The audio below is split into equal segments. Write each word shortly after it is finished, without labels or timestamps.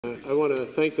I want to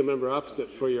thank the member opposite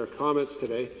for your comments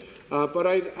today. But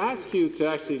I'd ask you to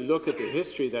actually look at the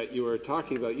history that you were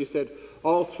talking about. You said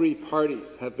all three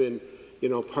parties have been,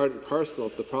 part and parcel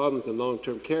of the problems in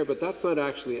long-term care, but that's not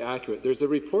actually accurate. There's a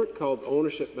report called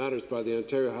Ownership Matters by the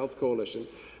Ontario Health Coalition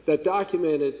that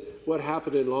documented what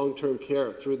happened in long-term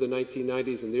care through the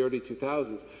 1990s and the early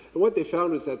 2000s. And what they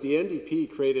found was that the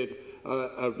NDP created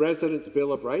a residents'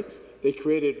 bill of rights. They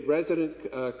created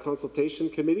resident consultation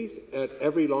committees at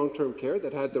every long-term care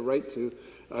that had the right to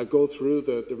go through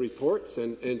the reports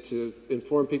and to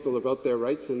inform people about their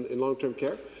rights in long-term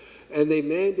care. And they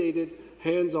mandated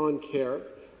hands-on care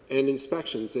and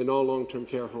inspections in all long-term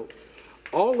care homes.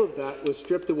 All of that was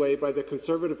stripped away by the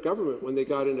Conservative government when they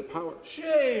got into power.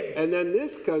 Shame! And then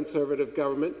this Conservative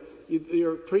government,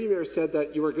 your Premier said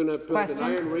that you were going to build an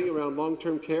iron ring around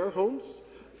long-term care homes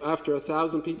after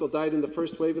 1,000 people died in the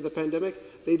first wave of the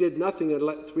pandemic. They did nothing and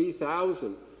let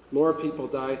 3,000 more people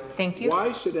die. Thank you.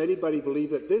 Why should anybody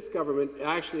believe that this government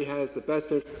actually has the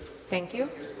best interest? Thank you.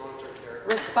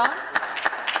 Response?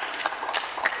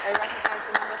 I recognize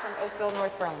the member from Oakville,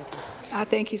 North Burlington.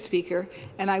 Thank you, Speaker.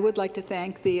 And I would like to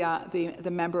thank the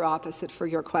member opposite for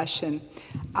your question.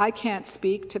 I can't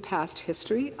speak to past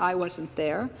history. I wasn't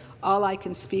there. All I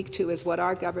can speak to is what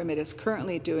our government is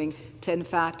currently doing to, in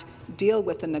fact, deal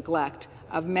with the neglect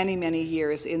of many, many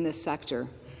years in this sector.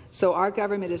 So our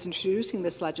government is introducing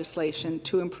this legislation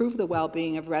to improve the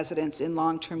well-being of residents in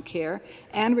long-term care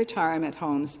and retirement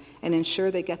homes and ensure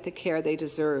they get the care they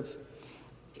deserve.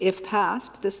 If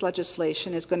passed, this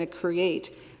legislation is going to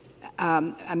create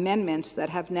amendments that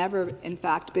have never, in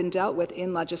fact, been dealt with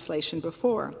in legislation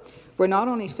before. We're not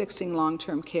only fixing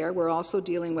long-term care, we're also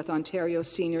dealing with Ontario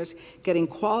seniors getting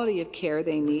quality of care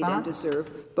they need and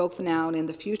deserve, both now and in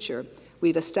the future.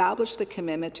 We've established the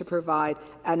commitment to provide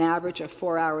an average of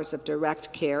 4 hours of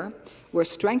direct care. We're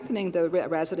strengthening the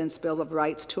Residents' Bill of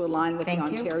Rights to align with the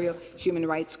Ontario Human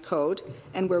Rights Code,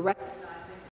 and we're